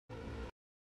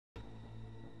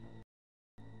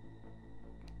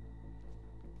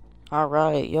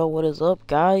Alright, yo, what is up,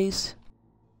 guys?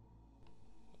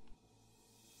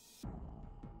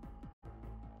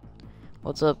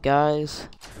 What's up, guys?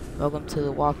 Welcome to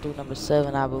the walkthrough number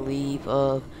 7, I believe,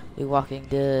 of The Walking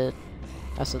Dead.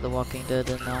 I said The Walking Dead,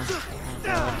 didn't I? Oh my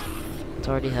god. It's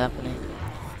already happening.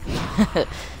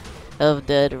 Of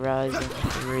Dead Rising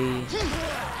 3.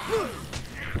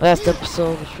 Last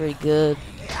episode was pretty good.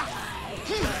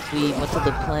 We went to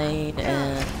the plane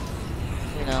and,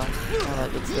 you know, all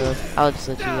that good stuff. I'll just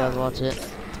let you guys watch it.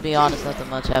 To be honest, nothing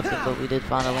much happened, but we did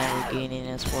find a Lamborghini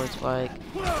and a sports bike.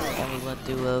 And we went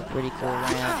through a pretty cool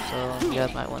ramp, so you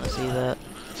guys might want to see that.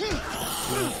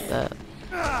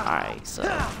 Alright, so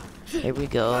here we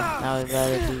go. Now we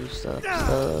gotta do stuff.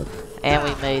 And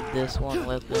we made this one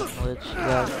weapon, which you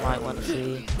guys might want to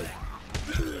see.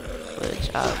 Which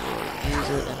I will use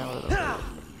it in a little bit.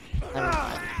 Never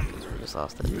mind, we just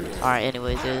lost it. Alright,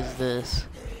 anyways, there's this.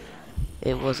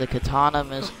 It was a katana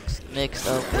mixed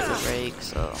up with a rake,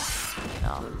 so, you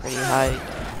know, pretty high.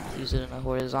 Use it in a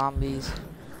horde of zombies,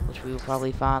 which we will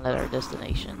probably find at our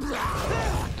destination.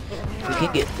 If we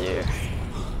can get there.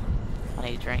 I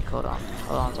need a drink, hold on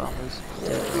zombies.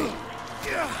 Take a drink.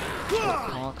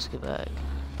 Come on, let's get back.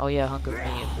 Oh yeah, hunger me,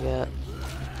 I forgot.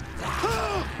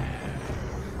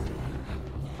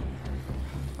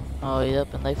 Oh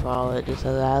yep, and they follow it just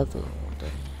as I have to.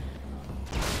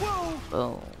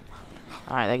 Boom.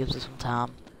 Alright, that gives us some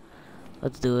time.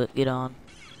 Let's do it, get on.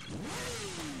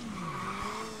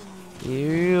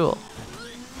 Yeah.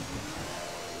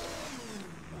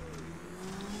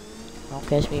 Don't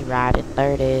catch me riding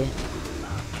 30.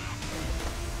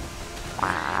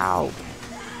 Wow.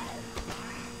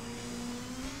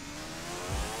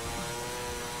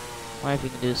 I wonder if you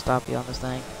can do a stoppie on this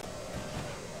thing.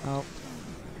 Nope.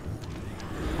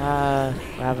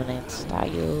 Revenant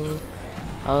style.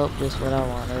 Oh, just what I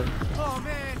wanted.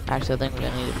 Actually, I think we're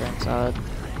gonna need it for inside.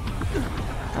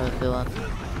 I have a feeling.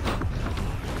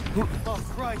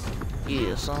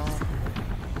 Yeah, son.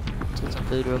 Let's get some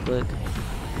food real quick.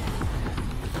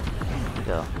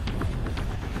 There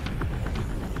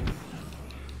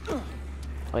we go.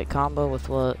 Wait, combo with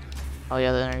what? Oh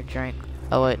yeah, the energy drink.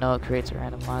 Oh wait, no, it creates a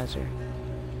randomizer.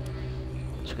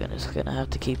 We're just gonna have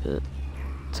to keep it.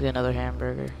 Let's get another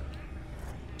hamburger.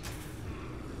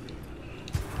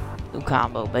 New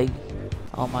combo, baby.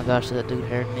 Oh my gosh, that dude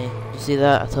heard me. You see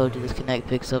that? I told you this Kinect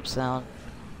picks up sound.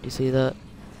 You see that?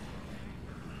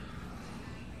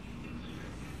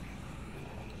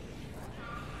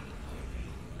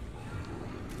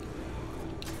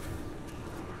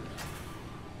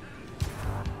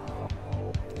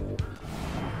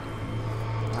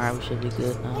 Alright, we should be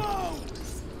good now.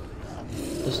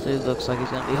 This dude looks like he's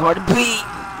gonna be hard to beat.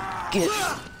 Get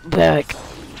back.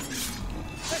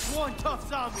 That's one tough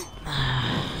zombie.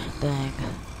 Dang.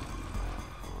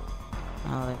 I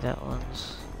don't think that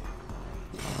one's.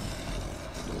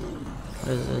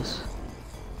 What is this?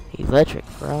 Electric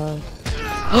fry.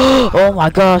 Oh my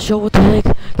gosh, yo, what the heck?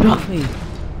 Get off me!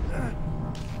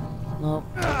 Nope,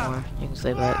 no more. You can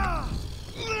stay back.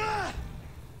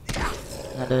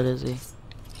 Not dead, is he?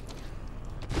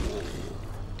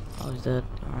 Oh, he's dead.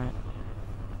 Alright.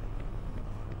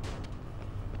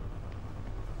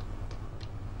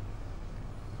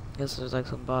 Guess there's like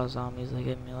some boss zombies that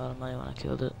gave me a lot of money when I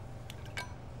killed it.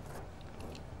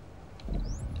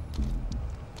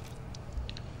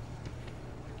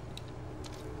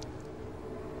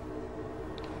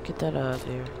 Get that out of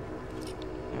here.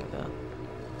 There we go.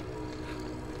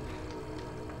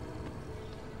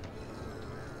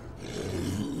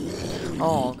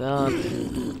 Oh god.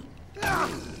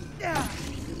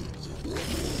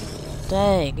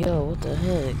 Dang, yo, what the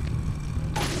heck?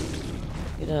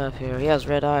 Get out of here. He has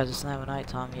red eyes, it's not even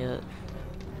nighttime yet.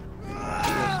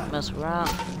 Just mess around.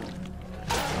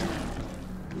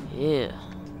 Yeah.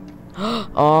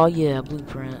 Oh yeah,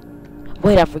 blueprint.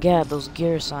 Wait, I forgot those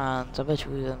gear signs. I bet you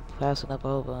we've been passing up a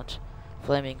whole bunch.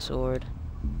 Flaming sword.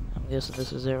 I'm guessing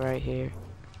this is it right here.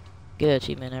 Get an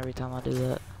achievement every time I do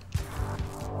that.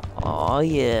 Oh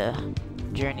yeah.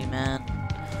 Journeyman.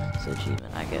 It's an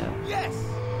achievement I get. Yes.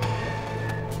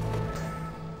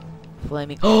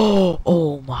 Flaming.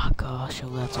 Oh my gosh, oh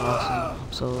that's awesome.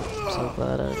 I'm so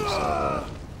glad I just saw that.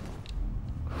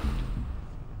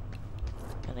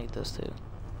 I need this too.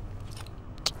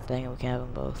 Dang it, we can't have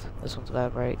them both. This one's a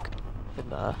bad break.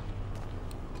 Goodbye.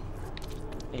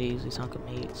 Need to use these hunk of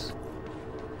meats.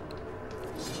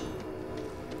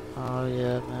 Oh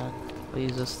yeah, man. We'll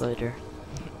use this later.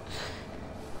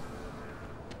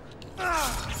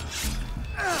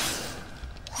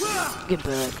 Get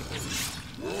back.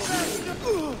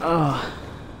 Oh.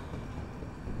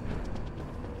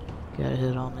 Got a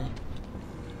hit on me.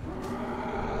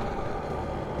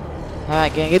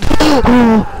 Alright, gang, get we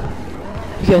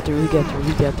got through, we got through,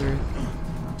 we got through.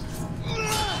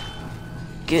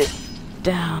 Get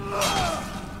down. Oh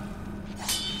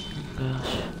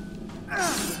gosh.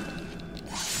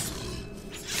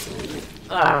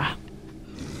 Ah.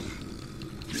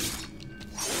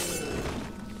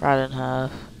 Right in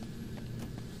half.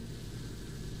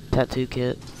 Tattoo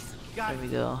kit. There we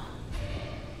go.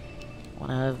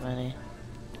 Wanna have many.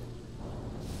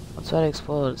 What's that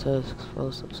explode? It says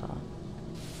explosives on.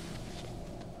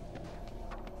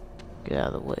 Get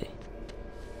out of the way.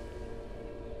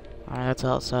 Alright, that's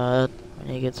outside. I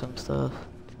need to get some stuff.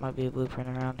 Might be a blueprint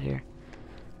around here.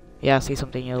 Yeah, I see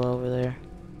something yellow over there.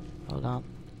 Hold on.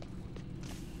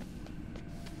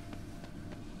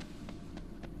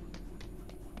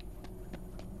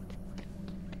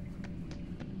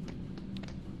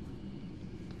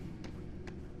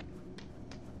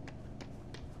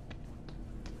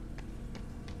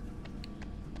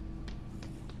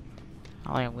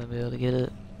 I think I'm gonna be able to get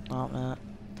it. Oh, man.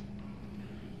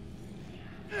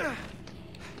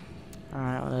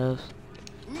 Alright, what else?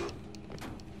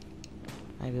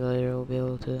 Maybe later we'll be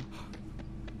able to.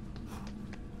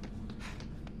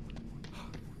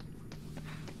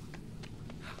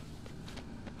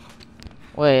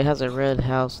 Wait, it has a red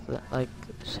house, like,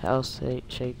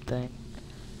 house-shaped thing.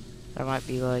 There might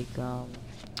be, like, a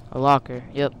locker.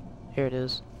 Yep, here it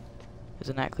is.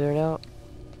 Isn't that cleared out?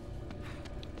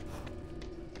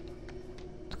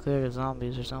 Clear of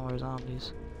zombies or somewhere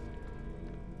zombies.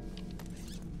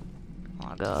 Oh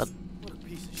my god. What a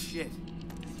piece of shit.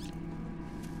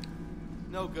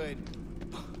 No good.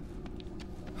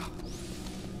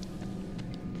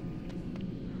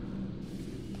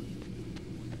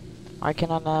 Why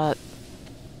can I not,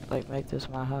 like, make this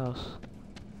my house?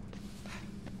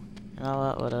 You know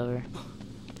what? Whatever.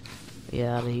 Be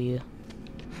out of here.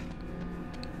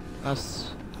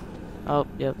 Let's. Oh,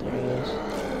 yep, there it is.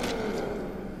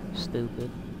 Stupid.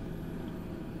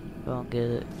 Don't get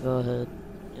it. Go ahead.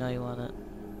 You know you want it.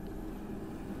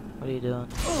 What are you doing?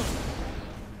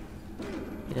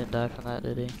 He didn't die from that,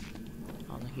 did he? I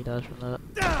don't think he died from that.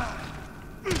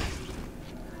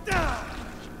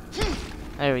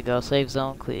 There we go. Safe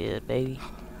zone cleared, baby.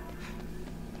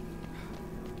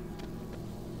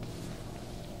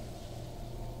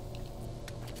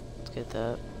 Let's get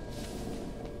that.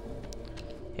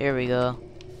 Here we go.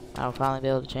 I'll finally be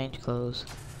able to change clothes.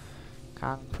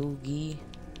 Kung Fu Gi.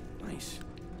 Nice.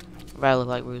 Probably look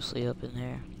like Bruce Lee up in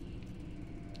here.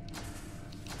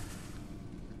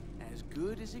 As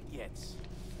good as it gets.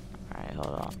 Alright, hold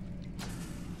on.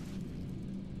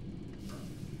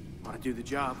 Want to do the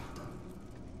job?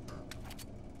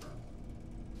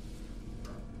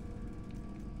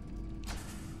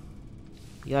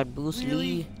 You got Bruce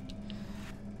Lee?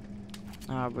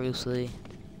 Oh, Bruce Lee.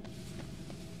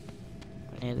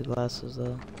 I need the glasses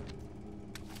though.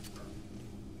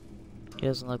 He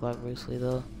doesn't look like Bruce Lee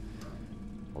though.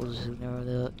 We'll just ignore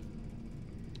that.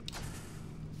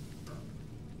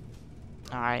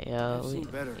 Alright, yeah. I've seen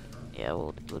better. Yeah,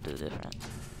 we'll do different.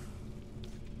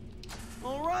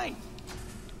 All right.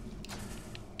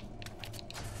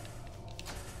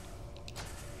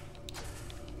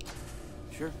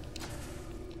 Sure.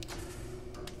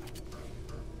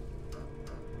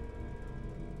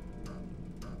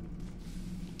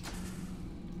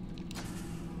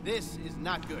 This is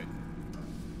not good.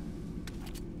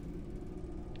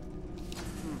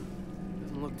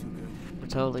 Doesn't look too good. We're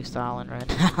totally styling right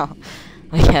now.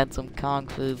 We had some Kung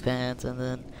Fu pants and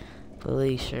then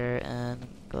police shirt and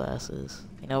glasses.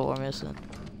 You know what we're missing?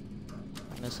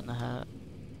 We're missing a hat.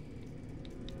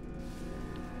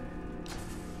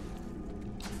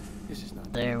 This is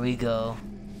not There we go.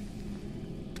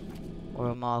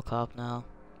 We're a mall cop now.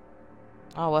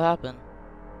 Oh, what happened?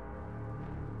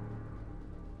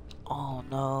 Oh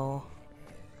no.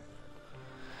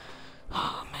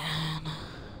 Oh man.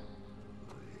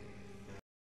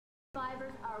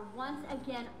 Survivors are once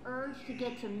again urged to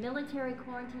get to military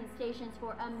quarantine stations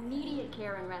for immediate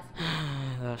care and rescue.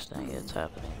 Gosh dang it, it's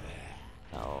happening.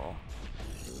 No.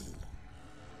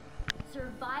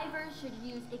 Survivors should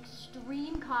use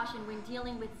extreme caution when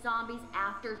dealing with zombies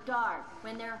after dark,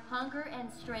 when their hunger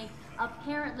and strength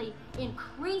apparently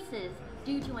increases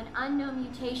due to an unknown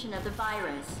mutation of the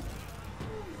virus.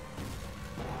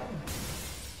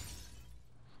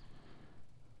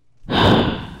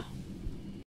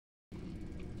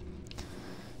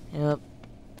 Yep.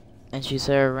 And she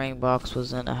said her ring box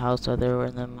was in the house that they were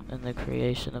in the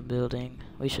creation of building.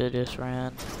 We should have just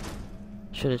ran.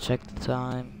 Should have checked the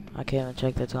time. I can't even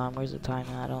check the time. Where's the time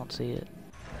at? I don't see it.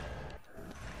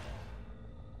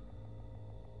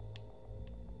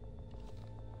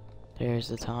 There's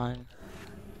the time.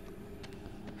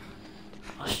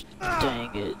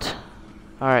 Dang it.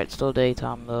 Alright, still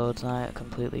daytime though. It's not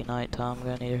completely nighttime. I'm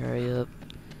gonna need to hurry up.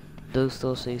 Do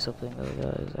still see something though,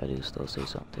 guys. I do still see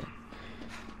something.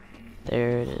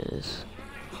 There it is.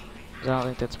 I don't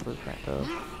think that's a blueprint though.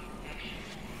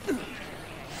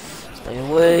 Stay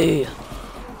away!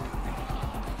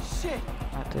 Shit.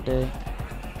 Not today.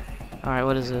 Alright,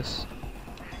 what is this?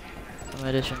 Some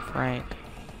edition Frank.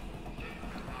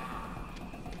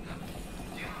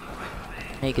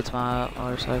 He gets my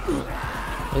motorcycle.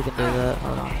 We can do that.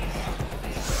 Hold on.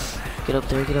 Get up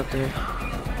there, get up there.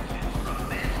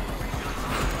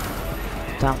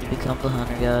 Time to become the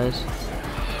hunter, guys.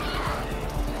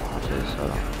 Watch this,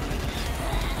 hold on.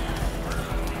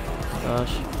 Oh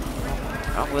gosh.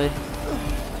 Wrong way.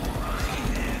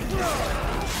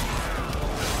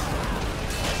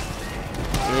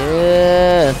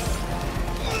 Yeah!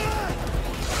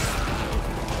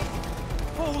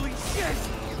 Holy shit!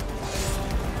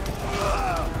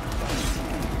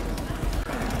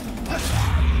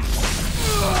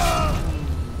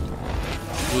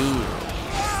 Yeah.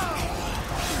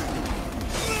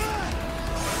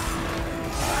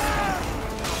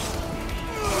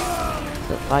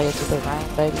 The fire to the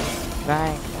rank, baby.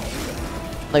 Bang.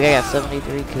 Look, I got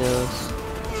 73 kills.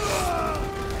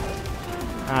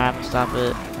 Alright, I'm gonna stop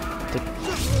it. The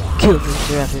kill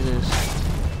register after this.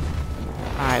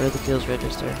 Alright, with the kills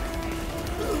register.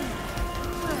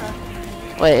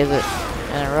 Wait, is it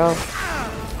in a row?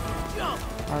 Oh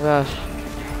my gosh.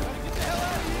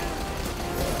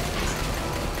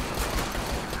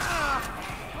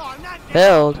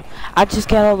 Held. I just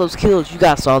got all those kills. You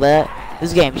guys saw that.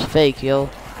 This game's fake, yo.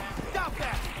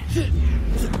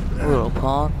 Little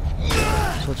punk.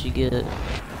 That's what you get.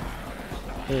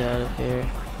 Get out of here.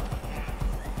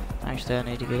 Actually, I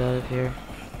need to get out of here.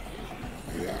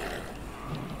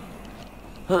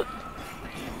 Huh.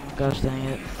 Gosh dang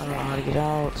it. I don't know how to get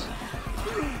out.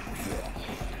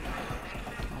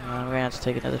 I'm gonna have to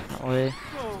take it a different way.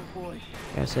 Oh boy.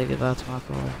 Gotta say goodbye to my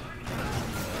car.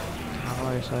 My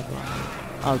motorcycle.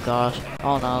 Oh gosh.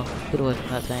 Oh no. Get away from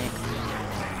that tank.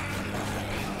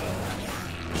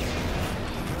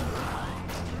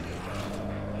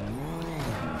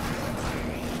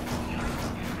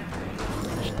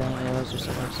 Gosh dang it, those are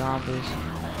so many zombies.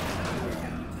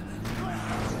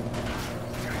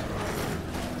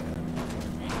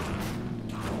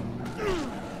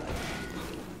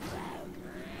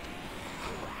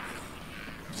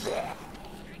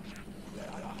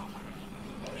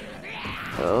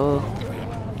 Oh.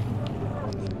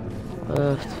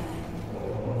 Left.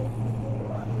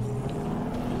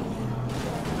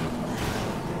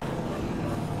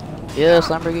 Yes,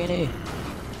 Lamborghini.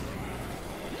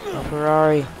 A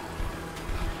Ferrari.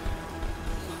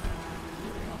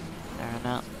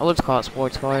 No. I would call it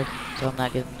sports car, so I'm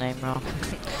not getting the name wrong.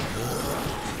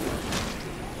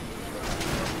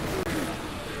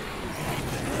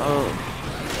 Oh.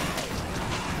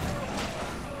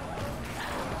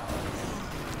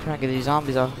 Trying to get these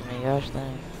zombies off of me, gosh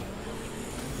dang.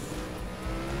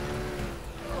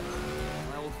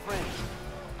 My old friend.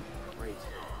 Great.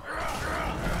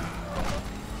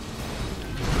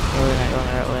 Oh, we're not going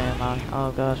the right way, am I?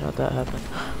 Oh gosh, how'd that happen?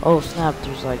 Oh snap,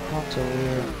 there's like punks over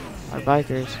here. Or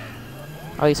bikers.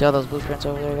 Oh, you see all those blueprints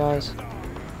over there, guys?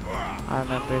 I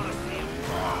remember.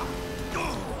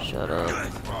 Shut up.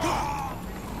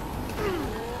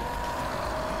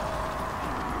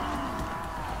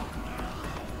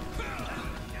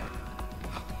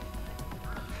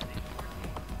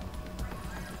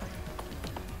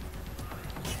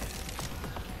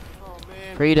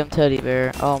 Freedom teddy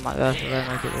bear. Oh my gosh, what did I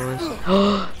make it worse?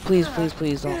 Please, please,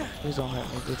 please don't hurt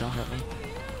me. Please don't hurt me.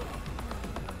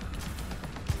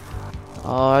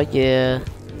 Oh yeah.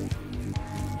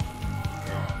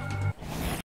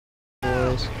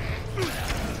 Boys.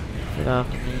 Get off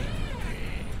of me.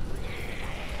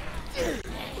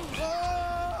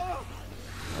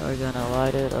 We're gonna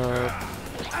light it up.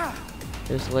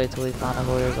 Just wait till we find a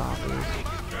horde of zombies.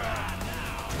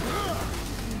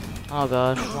 Oh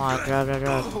gosh, come on, drive.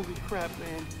 Holy crap,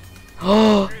 man.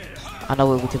 Oh! I know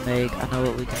what we can make. I know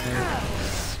what we can make.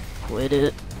 Quit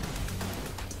it.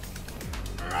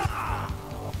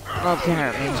 Oh, can't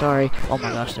hurt me. Sorry. Oh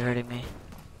my gosh, they're hurting me.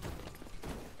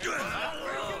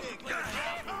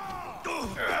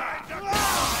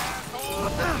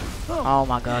 Oh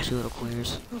my gosh, you little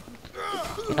queers.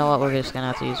 You know what? We're just gonna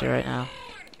have to use it right now.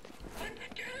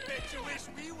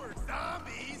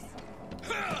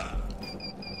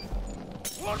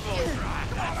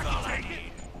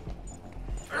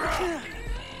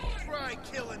 Try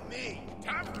killing me.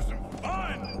 Time for some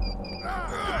fun.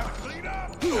 Clean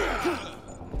up.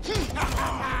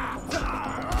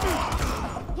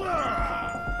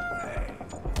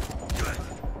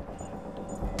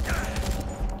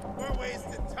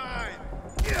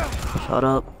 Hold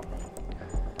up.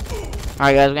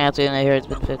 Alright guys, we're gonna have to end it here. It's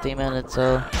been 15 minutes,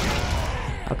 so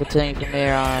I'll continue from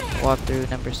here on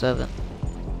walkthrough number 7.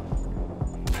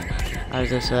 Or is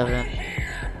this 7?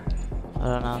 I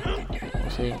don't know. We'll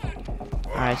see.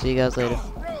 Alright, see you guys later.